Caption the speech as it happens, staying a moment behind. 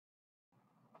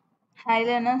Hi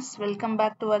learners, welcome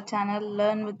back to our channel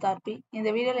Learn with RP. இந்த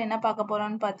வீடியோல என்ன பார்க்க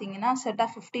போறோம்னு பார்த்தீங்கன்னா செட்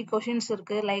ஆஃப் 50 கொஷின்ஸ்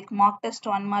இருக்கு லைக் மார்க் டெஸ்ட்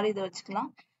 1 மாதிரி இதை வச்சுக்கலாம்.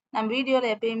 நம்ம வீடியோல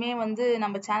எப்பயுமே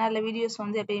நம்ம சேனல்ல வீடியோஸ்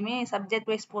எப்பயுமே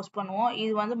சப்ஜெக்ட் வைஸ் போஸ்ட் பண்ணுவோம்.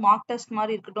 இது மார்க் டெஸ்ட்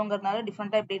மாதிரி இருக்கட்டும்ங்கறதுனால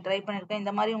டிஃபரெண்டா இப்படி ட்ரை பண்ணிருக்கேன்.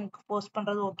 இந்த மாதிரி உங்களுக்கு போஸ்ட்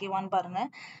பண்றது ஓகேவான்னு பாருங்க.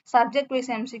 சப்ஜெக்ட்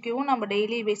வைஸ் எம்சிக்யூவும் நம்ம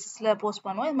டெய்லி பேசிஸ்ல போஸ்ட்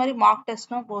பண்ணுவோம். இது மாதிரி மார்க்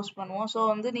டெஸ்ட்டும் போஸ்ட் பண்ணுவோம். ஸோ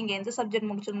நீங்க எந்த சப்ஜெக்ட்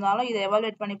முடிச்சிருந்தாலும் இதை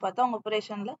எவாலுவேட் பண்ணி பார்த்தா உங்க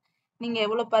ப்ரிப்பரேஷன்ல நீங்க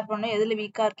எவ்வளவு பேர் பண்ணணும் எதுல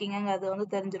வீக்கா இருக்கீங்கங்கிறது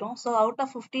தெரிஞ்சிடும். ஸோ அவுட்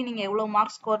ஆஃப் 50 நீங்க எவ்வளவு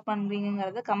மார்க் ஸ்கோர்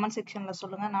பண்றீங்கிறத கமெண்ட் செக்ஷன்ல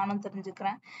சொல்லுங்க, நானும்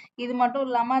தெரிஞ்சுக்கிறேன். இது மட்டும்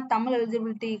இல்லாம தமிழ்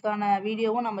எலிஜிபிலிட்டிக்கான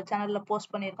வீடியோவும் நம்ம சேனல்ல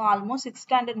போஸ்ட் பண்ணியிருக்கோம். ஆல்மோஸ்ட் 6th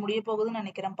ஸ்டாண்டர்ட் முடிய போகுதுன்னு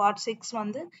நினைக்கிறேன். பார்ட்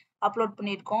 6 அப்லோட்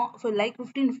பண்ணியிருக்கோம். லைக்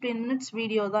 15 மினிட்ஸ்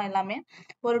வீடியோ தான் எல்லாமே.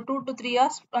 ஒரு 2 to 3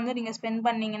 hours நீங்க ஸ்பெண்ட்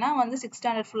பண்ணீங்கன்னா 6th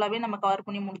ஸ்டாண்டர்ட் ஃபுல்லாவே நம்ம கவர்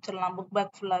பண்ணி முடிச்சிடலாம் புக்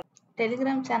பேக் ஃபுல்லா.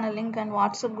 Telegram channel link and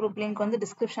WhatsApp group link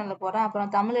டிஸ்கிரிப்ஷன்ல போறேன். அப்புறம்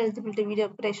Tamil eligibility video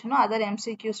ப்ரிப்பரேஷனும் other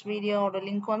MCQs வீடியோட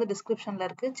லிங்க் டிஸ்கிரிப்ஷன்ல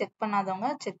இருக்கு. செக் பண்ணாதவங்க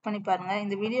செக் பண்ணி பாருங்க.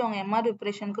 இந்த வீடியோ உங்க எம்ஆர்பி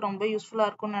ப்ரிப்பரேஷனுக்கு ரொம்ப யூஸ்ஃபுல்லா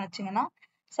இருக்கும்னு நினைச்சீங்கன்னா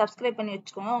சப்ஸ்கிரைப் பண்ணி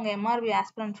வச்சுக்கோங்க. உங்க எம்ஆர்பி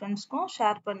ஆஸ்பிரண்ட் ஃப்ரெண்ட்ஸ்க்கும்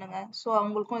ஷேர் பண்ணுங்க. ஸோ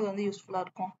அவங்களுக்கும் இது யூஸ்ஃபுல்லா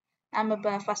இருக்கும். நம்ம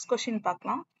இப்போ ஃபர்ஸ்ட் கொஸ்டின்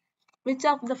பார்க்கலாம். Which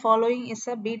of the following is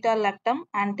a beta-lactam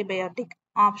antibiotic?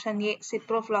 Option A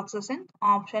ciprofloxacin,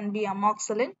 option B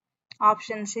amoxicillin,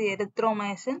 option C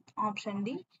erythromycin, option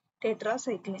D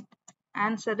tetracycline.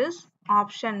 Answer is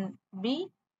option B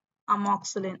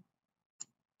amoxicillin.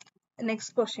 Next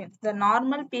question. The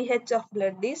normal pH of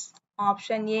blood is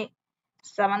option A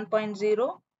 7.0,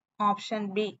 option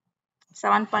B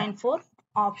 7.4,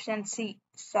 option C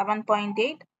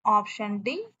 7.8, option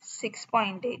D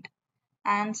 6.8.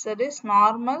 Answer is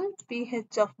normal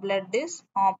pH of blood is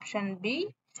option B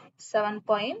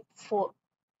 7.4.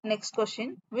 Next question.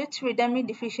 Which vitamin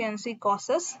deficiency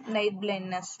causes night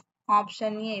blindness?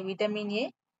 Option A vitamin A,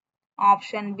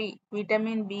 option B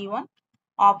vitamin B1,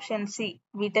 option C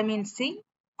vitamin C,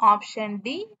 option D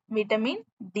vitamin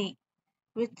D.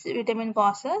 Which vitamin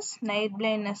causes night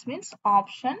blindness means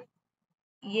option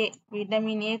A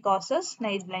vitamin A causes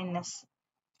night blindness.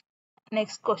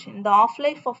 Next question. The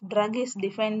half-life of drug is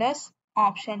defined as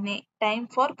option A time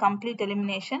for complete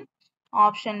elimination,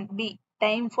 option B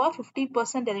time for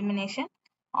 50% elimination,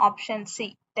 option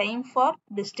C time for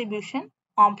distribution,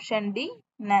 option D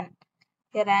none.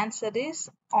 Your answer is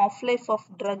half-life of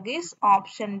drug is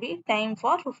option B time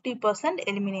for 50%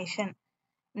 elimination.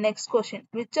 Next question.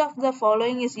 Which of the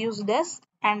following is used as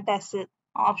antacid?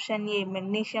 Option A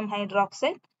magnesium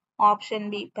hydroxide, option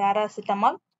B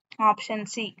paracetamol, option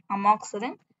C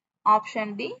amoxicillin, option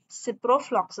D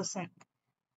ciprofloxacin.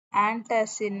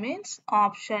 Antacid means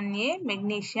option A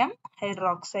magnesium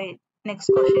hydroxide. Next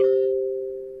question.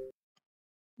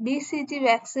 BCG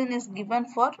vaccine is given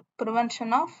for prevention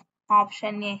of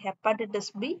option A hepatitis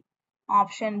B,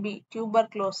 option B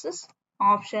tuberculosis,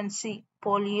 option C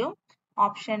polio,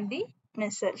 option D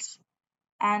measles.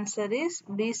 Answer is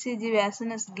BCG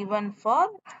vaccine is given for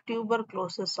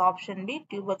tuberculosis. Option B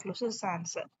tuberculosis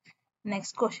answer.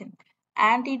 Next question.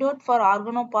 Antidote for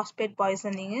organophosphate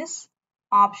poisoning is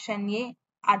option A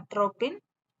atropine,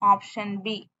 option B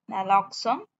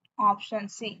naloxone, option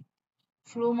C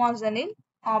flumazenil,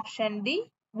 option D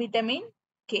vitamin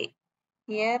K.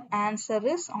 Here answer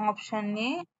is option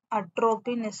A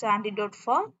atropine is antidote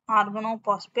for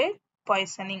organophosphate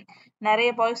poisoning. நிறைய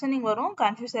poisoning வரும்,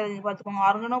 confuse ஆகாதீங்க பார்த்துக்கோங்க.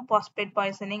 Organophosphate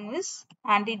poisoning is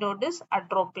antidote is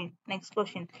atropine. Next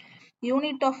question.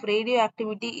 Unit of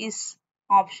radioactivity is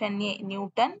option A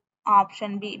Newton,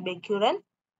 option B becquerel,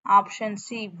 option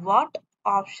C watt,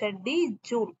 option D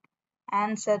joule.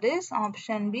 Answer is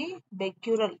option B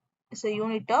becquerel is a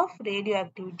unit of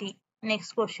radioactivity.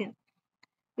 Next question.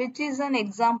 Which is an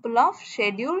example of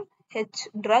Schedule H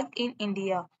drug in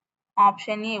India?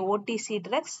 Option A OTC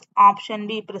drugs, option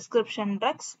B prescription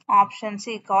drugs, option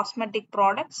C cosmetic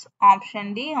products,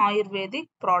 option D Ayurvedic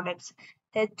products.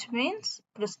 H means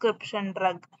prescription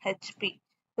drug, HP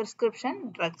prescription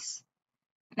drugs.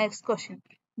 Next question.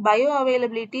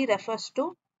 Bioavailability refers to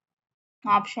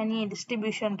option A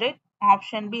distribution rate,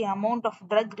 option B amount of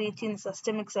drug reaching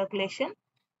systemic circulation,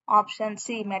 option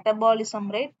C metabolism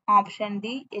rate, option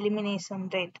D elimination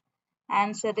rate.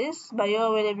 Answer is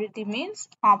bioavailability means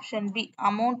option B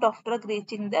amount of drug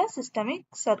reaching the systemic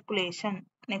circulation.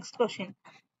 Next question.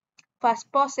 First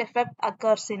pass effect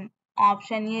occurs in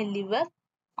option A liver,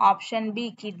 option B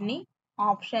kidney,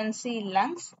 option C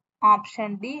lungs, option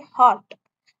D heart.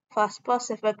 First pass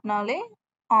effect நாலே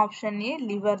option A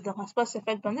liver. The first pass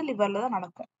effect liverல தான்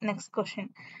நடக்கும். Next question.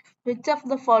 Which of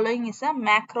the following is a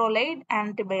macrolide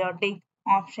antibiotic?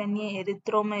 Option A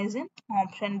erythromycin,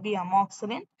 option B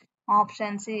amoxicillin,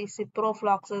 option C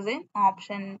ciprofloxacin,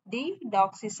 option D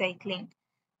doxycycline.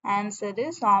 Answer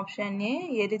is option A.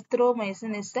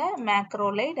 Erythromycin is a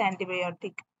macrolide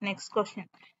antibiotic. Next question.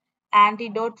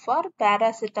 Antidote for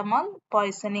paracetamol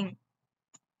poisoning.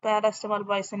 Paracetamol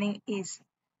poisoning is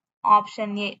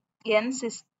option A.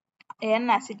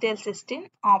 N-acetylcysteine.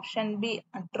 Option B.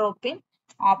 Atropine.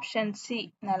 Option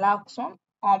C. Naloxone.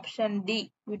 Option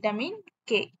D. Vitamin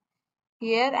K.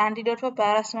 Here, antidote for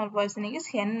paracetamol poisoning is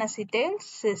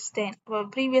N-acetylcysteine.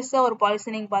 ப்ரீவியஸாக ஒரு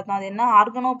poisoning பார்த்தோம். அது என்ன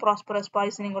ஆர்கனோப்ராஸ்பரஸ்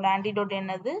பாய்சனிங்கோட antidote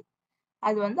என்னது?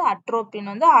 அது வந்து atropine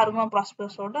வந்து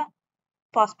ஆர்கனோப்ராஸ்பரஸோட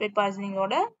phosphate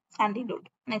பாய்சனிங்கோட antidote.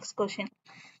 Next question.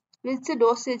 Which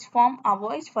dosage form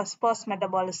avoids first pass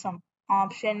metabolism?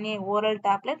 Option A. Oral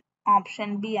tablet. Option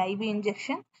B. IV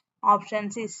injection. Option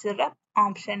C. Syrup.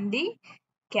 Option D.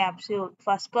 Capsule.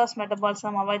 First pass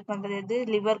metabolism avoid பண்றது எது?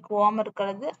 லிவருக்கு போகாம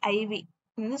இருக்கிறது IV.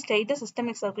 இந்த ஸ்ட்ரெயிட்டா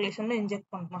systemic சர்க்குலேஷன்ல inject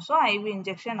பண்ணணும். So IV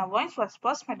injection avoids first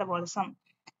pass metabolism.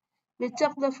 Which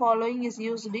of the following is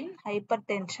used in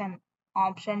hypertension?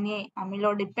 Option A.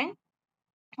 Amlodipine.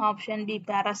 Option B.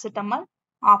 Paracetamol.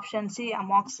 Option C.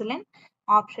 Amoxicillin.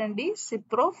 Option D.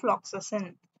 Ciprofloxacin.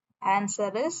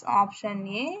 Answer is option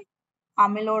A.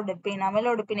 Amlodipine.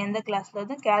 Amlodipine எந்த கிளாஸ்ல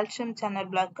வருது? Calcium channel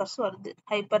blockers வருது.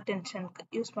 Hyper டென்ஷனுக்கு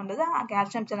use பண்றது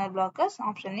calcium channel blockers.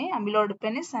 Option A.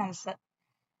 amlodipine is answer.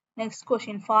 Next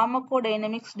question.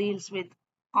 Pharmacodynamics deals with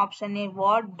option A.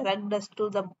 What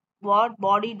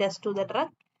body does to the drug.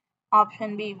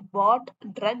 Option B. What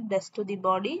drug does to the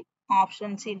body.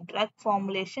 Option C. Drug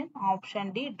formulation. Option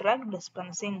D. Drug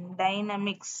dispensing.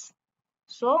 Dynamics.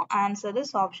 So answer is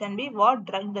option B. What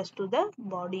drug does to the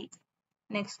body.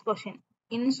 Next question.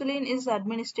 Insulin is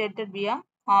administered via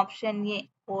option A.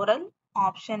 Oral.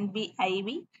 Option B. IV.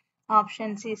 Option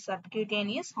C.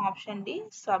 Subcutaneous. Option D.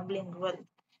 Sublingual.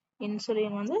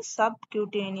 Insulin வந்து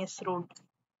subcutaneous route.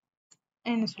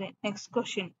 Insulin. Next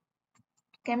question.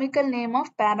 Chemical name of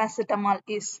paracetamol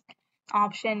is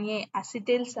option A.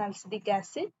 Acetyl salicylic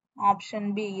acid. Option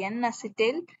B.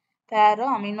 N-acetyl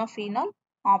para-aminophenol.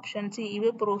 Option C.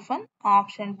 Ibuprofen.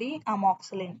 Option D.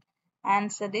 Amoxicillin.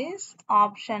 Answer is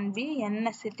option B.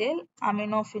 N-acetyl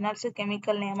aminophenol is a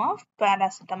chemical name of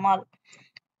paracetamol.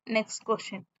 Next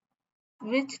question.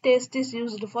 Which test is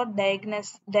used for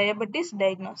diabetes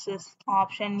diagnosis?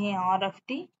 Option A. RFT.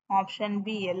 Option B.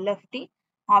 LFT.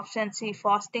 Option C.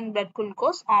 Fasting blood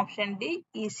glucose. Option D.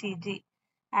 ECG.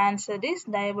 Answer is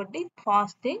diabetic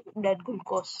fasting blood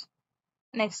glucose.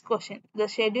 Next question. The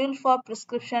schedule for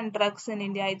prescription drugs in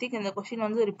India. I think in the question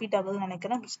வந்து repeat ஆகுதுன்னு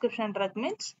நினைக்கிறேன். Prescription drug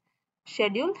means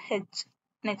schedule H.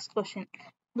 Next question.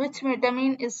 Which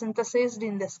vitamin is synthesized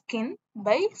in the skin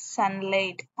by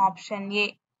sunlight? Option A.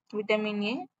 Vitamin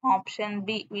A. Option B.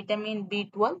 Vitamin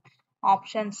B12.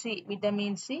 Option C.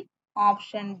 Vitamin C.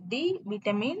 Option D.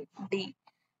 Vitamin D.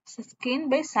 Skin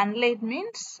by sunlight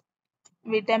means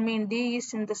vitamin D is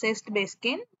synthesized by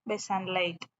skin by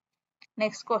sunlight.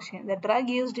 Next question. The drug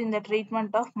used in the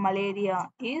treatment of malaria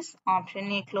is option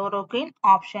A. Chloroquine.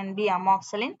 Option B.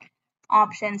 Amoxicillin.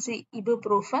 Option C.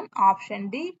 Ibuprofen. Option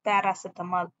D.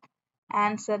 Paracetamol.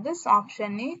 Answer this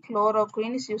option A.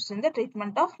 Chloroquine is used in the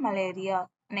treatment of malaria.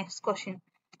 Next question.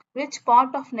 Which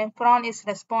part of nephron is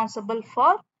responsible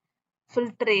for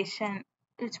filtration?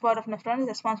 Which part of nephron is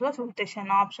responsible for filtration?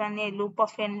 Option A. Loop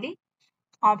of Henle.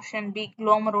 Option B.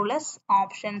 Glomerulus.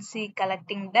 Option C.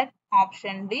 Collecting duct.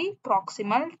 Option D.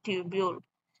 Proximal tubule.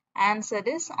 Answer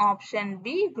is option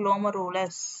B.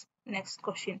 Glomerulus. Next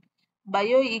question.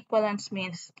 Bioequivalence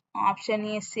means option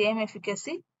A. Same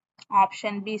efficacy.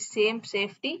 Option B. Same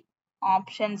safety.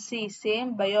 Option C. Same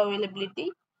bioavailability.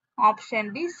 Option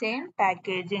D. Same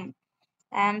packaging.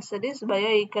 Answer is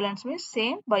bioequivalence means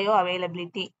same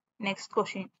bioavailability. Next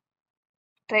question.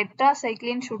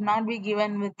 Tetracycline should not be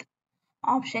given with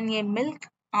option A. Milk.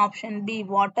 Option B.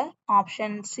 Water.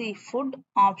 Option C. Food.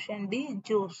 Option D.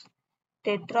 Juice.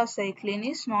 Tetracycline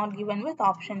is not given with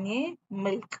option A.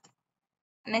 Milk.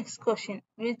 Next question.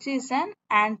 Which is an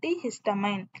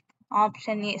antihistamine?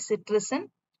 Option A. Cetirizine.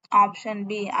 Option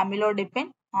B.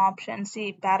 Amlodipine. Option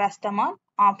C. Paracetamol.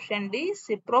 Option D.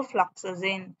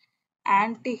 Ciprofloxacin.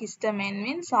 Antihistamine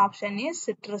means option A.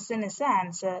 Cetirizine is the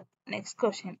answer. Next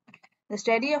question. The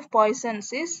study of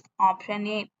poisons is option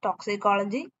A.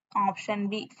 Toxicology. Option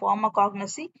B.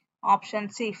 Pharmacognosy. Option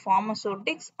C.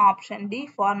 Pharmaceutics. Option D.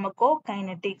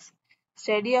 Pharmacokinetics.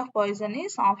 Study of poison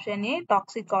is option A.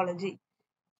 Toxicology.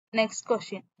 Next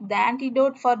question. The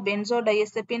antidote for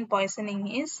benzodiazepine poisoning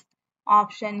is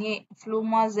option A.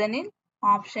 Flumazenil.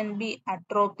 Option B.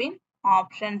 Atropine.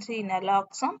 Option C.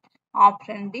 Naloxone.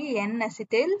 Option D.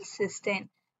 N-acetylcysteine.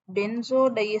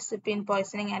 Benzodiazepine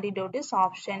poisoning antidote is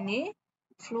option A.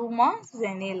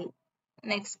 Flumazenil.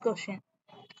 Next question.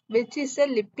 Which is a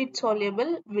lipid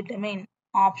soluble vitamin?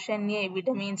 Option A,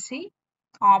 vitamin C.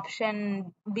 Option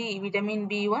B, vitamin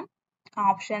B1.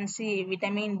 Option C,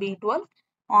 vitamin B12.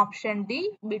 Option D,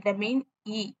 vitamin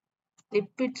E.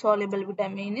 Lipid soluble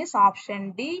vitamin is option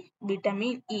D,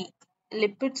 vitamin E.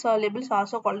 Lipid soluble is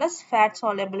also called as fat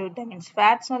soluble vitamins.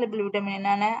 Fat soluble vitamin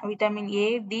என்னன்னா vitamin A,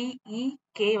 D, E,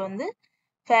 K வந்து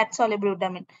fat soluble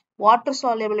vitamin. Water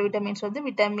soluble vitamins வந்து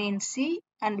vitamin C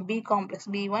and B complex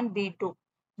B1, B2,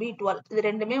 B12. இது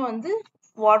ரெண்டுமே வந்து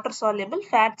water soluble,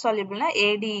 fat soluble A,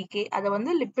 D, E, K. அதை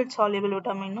வந்து lipid soluble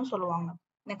vitamin னு சொல்லுவாங்க.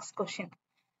 Next question.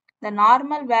 The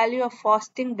normal value of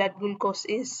fasting blood glucose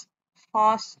is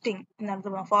fasting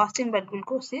blood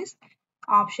glucose is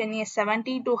option A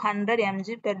 70 to 100 mg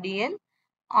per dl,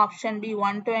 option B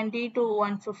 120 to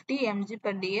 150 mg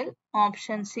per dl,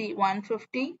 option C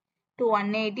 150 to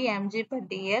 180 mg per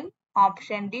dl,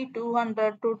 option D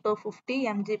 200 to 250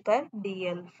 mg per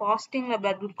dl. Fasting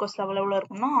blood glucose level எவ்வளவு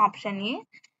இருக்கும்னா option A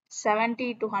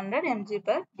 70 to 100 mg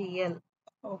per dl.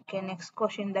 Okay, next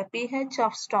question. The pH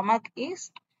of stomach is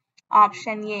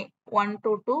option A 1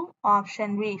 to 2, option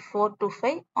B 4 to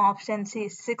 5, option C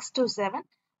 6 to 7,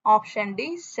 option D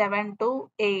 7 to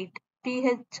 8.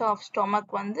 pH of stomach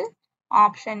வந்து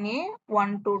option A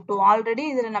 1 to 2. Already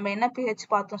இதில் நம்ம என்ன pH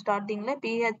பார்த்தோம் ஸ்டார்டிங்கில்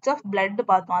pH of blood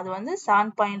பார்த்தோம். அது வந்து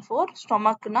 7.4.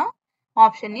 ஸ்டொமக்னா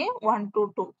option A 1 to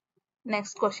 2.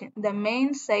 Next question. The main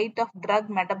site of drug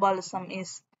metabolism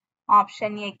is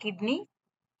option A kidney,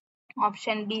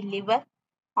 option B liver,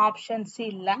 option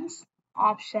C lungs,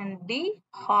 option D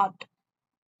heart.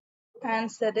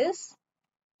 Answer is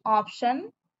option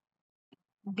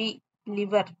B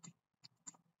liver.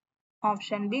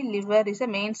 Option B liver is a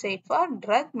main site for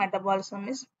drug metabolism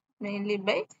is mainly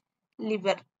by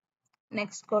liver.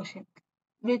 Next question.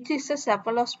 Which is a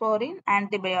cephalosporin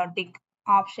antibiotic?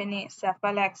 Option A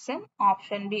cephalaxin,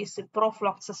 option B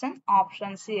ciprofloxacin,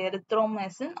 option C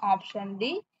erythromycin, option D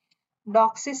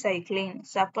doxycycline.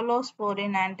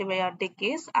 Cephalosporin antibiotic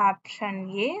is option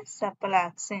A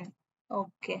cephalaxin.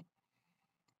 Okay.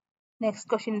 Next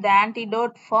question. The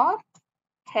antidote for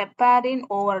heparin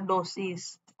overdose is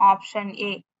option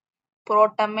A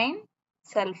protamine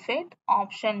sulfate,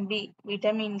 option B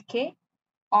vitamin K,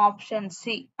 option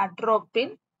C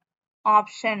atropine,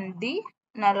 option D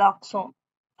naloxone.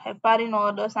 Heparin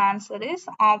overdose answer is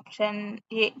option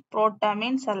A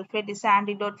protamine sulfate is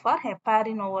antidote for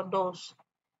heparin overdose.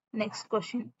 Next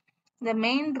question. The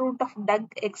main route of drug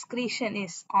excretion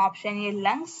is option A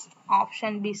lungs,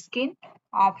 option B skin,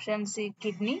 option C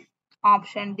kidney,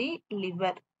 option D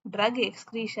liver. Drug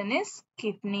excretion is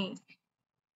kidney.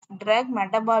 Drug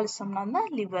metabolism on the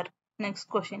liver. Next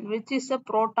question. Which is a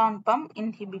proton pump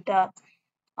inhibitor?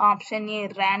 Option A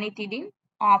ranitidine,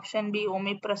 option B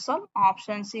omeprazole,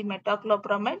 option C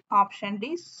metoclopramide, option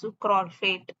D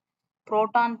sucralfate.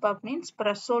 Proton pump means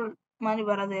prasol மாதிரி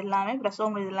வரது எல்லாமே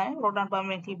பிரசோல் இது எல்லாமே proton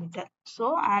pump inhibitor. So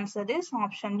answer is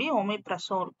option B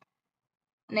omeprazole.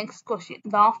 Next question.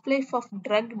 The half-life of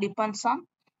drug depends on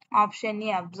option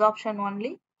A absorption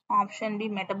only, option B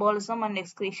metabolism and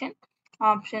excretion,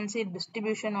 option C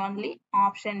distribution only,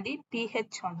 option D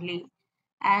pH only.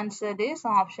 Answer is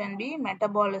option B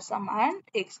metabolism and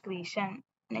excretion.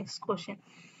 Next question.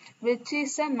 Which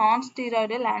is a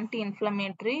non-steroidal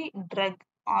anti-inflammatory drug?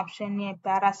 Option A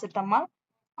paracetamol,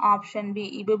 option B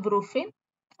ibuprofen,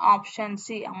 option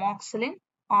C amoxicillin,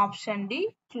 option D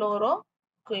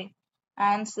chloroquine.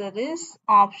 Answer is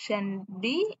option B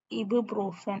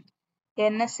ibuprofen.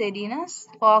 NSAIDனா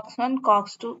COX-1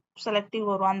 COX-2 selective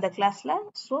வரும் அந்த கிளாஸ்ல.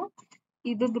 So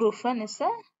ibuprofen is a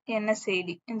NSAID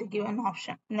in the given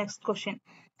option. Next question.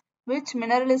 Which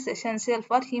mineral is essential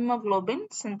for hemoglobin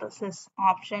synthesis?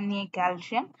 Option A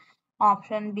calcium,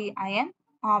 option B iron,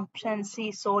 option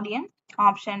C sodium,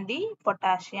 option D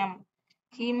potassium.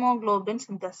 Hemoglobin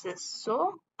synthesis. So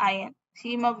iron.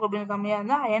 Hemoglobin கம்மியா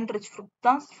இருந்தா iron rich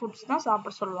foods தான்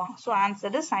சாப்பிட சொல்லுவாங்க. So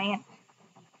answer is iron.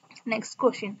 Next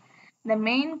question. The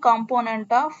main component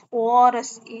of ORS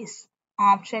is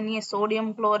option A sodium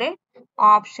chloride,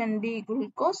 option B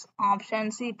glucose, option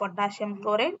C potassium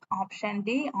chloride, option D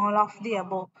all of the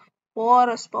above.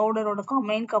 ORS powder ஓட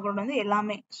main component வந்து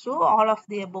எல்லாமே. So all of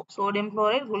the above. Sodium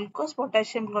chloride, glucose,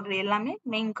 potassium chloride எல்லாமே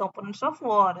main components of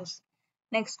ORS.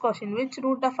 Next question. Which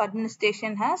route of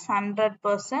administration has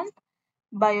 100%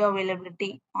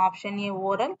 bioavailability? Option A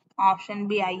oral, option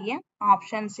B IM,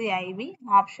 option C IV,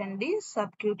 option D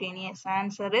subcutaneous.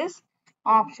 Answer is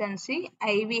option C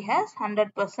IV has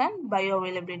 100%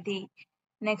 bioavailability.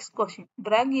 Next question.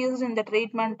 Drug used in the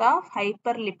treatment of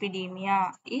hyperlipidemia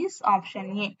is option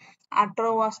A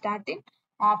atorvastatin,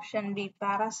 option B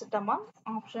paracetamol,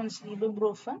 option C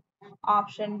ibuprofen,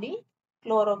 option D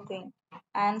chloroquine.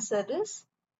 Answer is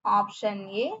option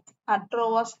A.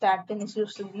 Atorvastatin is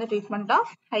used in the treatment of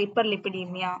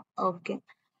hyperlipidemia. Okay.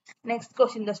 Next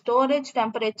question. The storage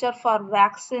temperature for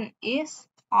vaccine is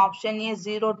option A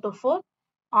 0 to 4,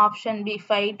 option B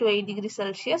 5 to 8 degrees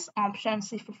Celsius, option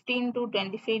C 15 to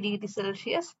 25 degrees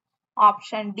Celsius,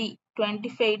 option D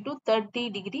 25 to 30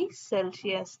 degrees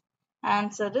Celsius.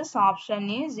 Answer is option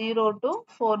A 0 to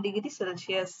 4 degrees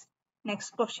Celsius.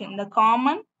 Next question. The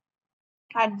common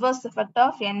adverse effect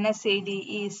of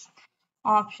NSAID is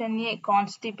option A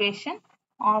constipation,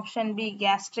 option B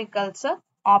gastric ulcer,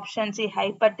 option C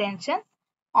hypertension,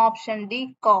 option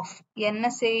D cough.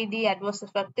 NSAID adverse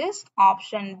effect is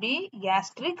option B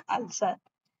gastric ulcer.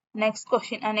 Next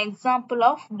question. An example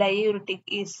of diuretic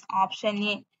is option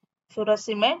A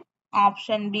furosemide,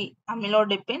 option B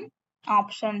amlodipine,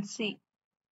 option C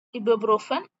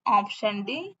ibuprofen, option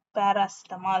D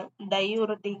paracetamol.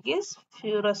 Diuretic is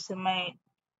furosemide.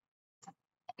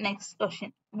 Next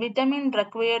question. Vitamin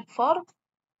required for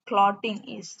clotting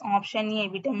is option A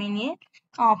vitamin A,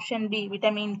 option B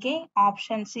vitamin K,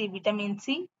 option C vitamin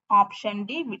C, option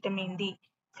D vitamin D.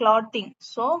 Clotting.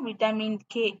 So vitamin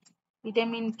K.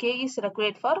 Vitamin K is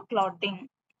required for clotting.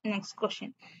 Next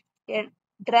question. A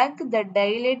drug that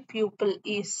dilate pupil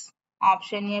is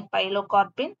option A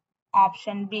pilocarpine,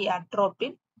 option B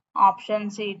atropine, option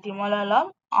C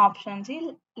timolol, option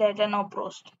C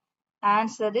latanoprost.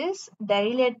 Answer is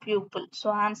dilate pupil.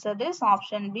 So answer is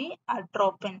option B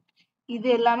atropine. இது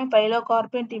எல்லாமே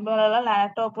பைலோகார்பின், டிமோலோல்,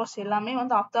 லாக்டோப்ரோஸ் எல்லாமே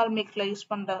வந்து ஆப்தால்மிக்ல use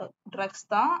பண்ற drugs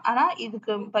தான். ஆனா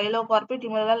இதுக்கு பைலோகார்பின்,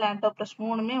 டிமோலோல், லாக்டோப்ரோஸ்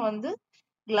மூணுமே வந்து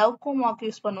கிளவுகோமாக்கு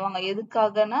யூஸ் பண்ணுவாங்க.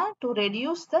 எதுக்காகனா to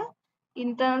reduce the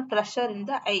internal pressure in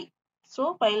the eye. So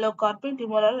pilocarpine,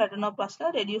 timolol, latanoprost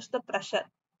reduce the pressure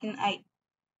in eye.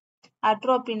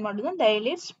 Atropine மட்டும்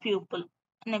dilates pupil.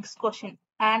 Next question.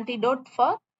 Antidote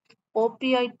for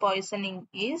opioid poisoning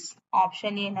is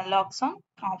option A naloxone,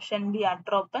 option B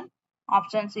atropine,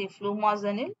 option C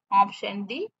flumazenil, option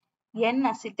D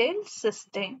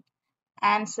N-acetylcysteine.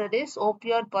 Answer is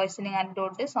opioid poisoning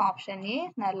antidote is option A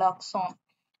naloxone.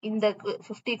 இந்த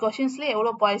 50 கொஸ்டின்ஸ்ல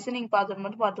எவ்வளவு poisoning பார்த்துட்டு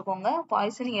மட்டும் பார்த்துக்கோங்க.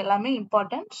 Poisoning எல்லாமே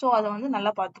important. So அதை வந்து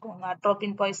நல்லா பார்த்துக்கோங்க.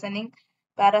 அட்ரோபின் பாய்சனிங்,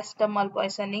 பேராசிட்டமால்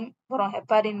பாய்சனிங், அப்புறம்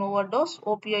ஹெப்பாரின் ஓவர்டோஸ்,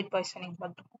 ஓபியோய்ட் பாய்சனிங்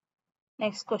பார்த்துக்கோங்க.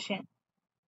 Next question.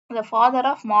 The father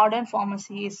of modern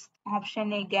pharmacy is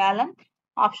option A Galen,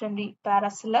 option B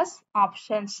Paracelsus,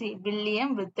 option C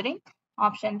William Withering,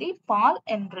 option D Paul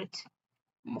Ehrlich.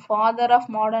 Father of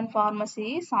modern pharmacy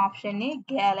is option A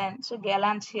Galen. So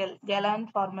Galen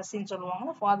pharmacy ன்னு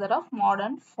சொல்லுவாங்க. Father of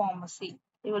modern pharmacy.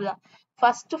 இவர்தான்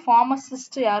first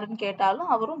pharmacist யாருன்னு கேட்டாலும்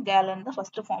அவரும் Galen தான்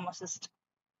first pharmacist.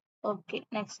 Okay,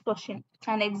 next question.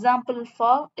 An example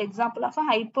of a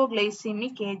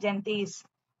hypoglycemic agent is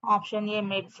option A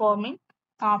metformin,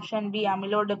 option B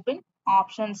amlodipine,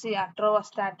 option C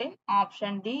atorvastatin,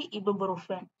 option D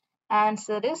ibuprofen.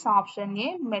 Answer is option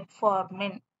A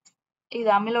metformin. இது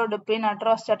அமிலோடிபின்,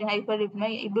 அட்ரோஸ்டாட்டின்,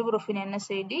 ஹைப்பர்லிபின், இபுப்ரோஃபின்,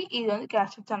 NSAID. இது வந்து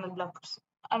calcium channel blockers.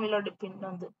 அமிலோடிபின்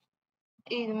வந்து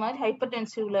இது மாதிரி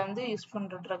ஹைப்பர்டென்சிவ்ல வந்து use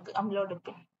பண்ற drug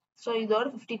அமிலோடிபின். So இதோட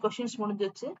 50 questions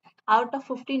முடிஞ்சிச்சு. அவுட் ஆஃப்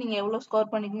 50 நீங்க எவ்வளவு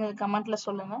ஸ்கோர் பண்ணிக்கீங்க கமெண்ட்ல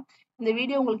சொல்லுங்க. இந்த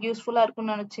வீடியோ உங்களுக்கு யூஸ்ஃபுல்லா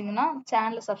இருக்கும்னு நினைச்சீங்கன்னா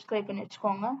சேனலை சப்ஸ்கிரைப் பண்ணி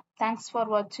வச்சுக்கோங்க. தேங்க்ஸ்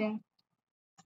ஃபார் வாட்சிங்.